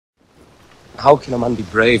How can a man be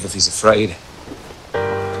brave if he's afraid?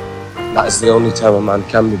 That is the only time a man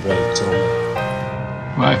can be brave, he told me.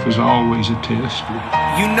 Life was always a test.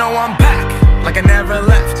 You know I'm back, like I never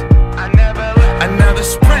left. Another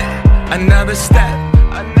sprint, another step,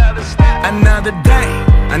 another day,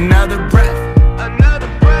 another breath.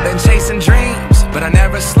 Been chasing dreams, but I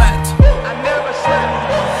never slept.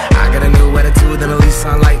 I got a new attitude and a lease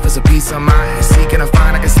on life is a peace of mind. Seeking to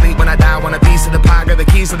find I can sleep when I die. Want a piece of the pie, got the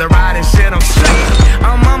keys to the ride and shit. I'm straight.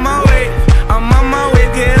 I'm on my way,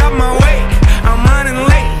 get up my way. I'm running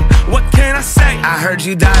late, what can I say? I heard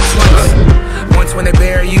you died twice. Once when they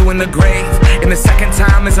bury you in the grave, and the second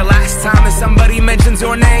time is the last time that somebody mentions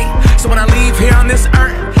your name. So when I leave here on this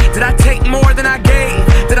earth, did I take more than I gave?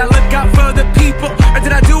 Did I look out for the people, or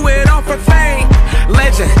did I do it all for fame?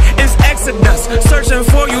 Legend is Exodus, searching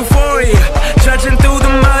for euphoria, trudging through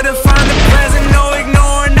the mud to find the present, no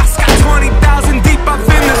ignoring. I got 20,000 deep up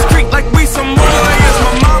in the street like we some warriors.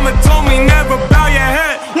 My mama told me never bow your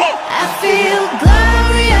head. Whoa. I feel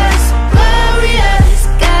glorious, glorious.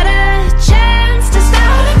 Got a chance to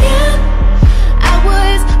start again. I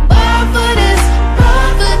was born for this,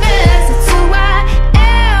 born for this. It's who I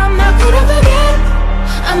am, how could I forget?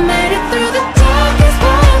 I made it through the darkest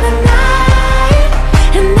part of the night,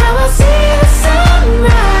 and now I see the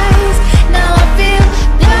sunrise. Now I feel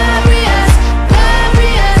glorious,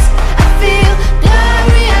 glorious. I feel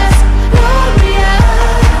glorious,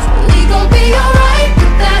 glorious. We gon' be alright,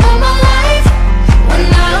 put that on my life. When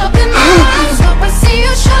I open my eyes, hope I see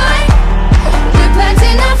you shine. We're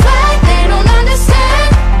planting our flag, they don't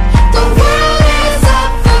understand. The world is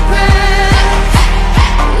up for grabs.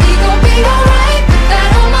 We gon' be alright, put that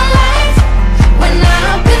on my life. When I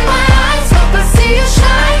open my eyes, hope I see you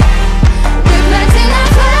shine. We're planting our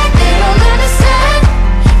flag, they don't understand.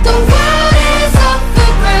 The world is up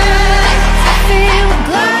for grabs. I feel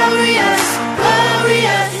glorious,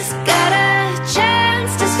 glorious. Got a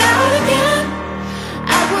chance to start again.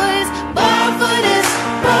 I was born for this,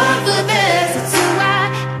 born for this. It's who I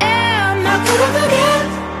am, how could I forget?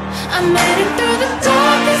 I made it through the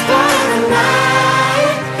darkest part of the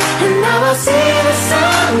night, and now I see the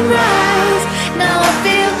sunrise. Now I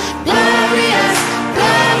feel glorious,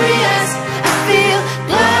 glorious. I feel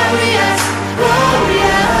glorious,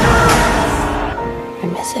 glorious. I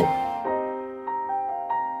miss him.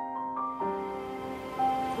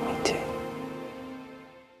 Me too.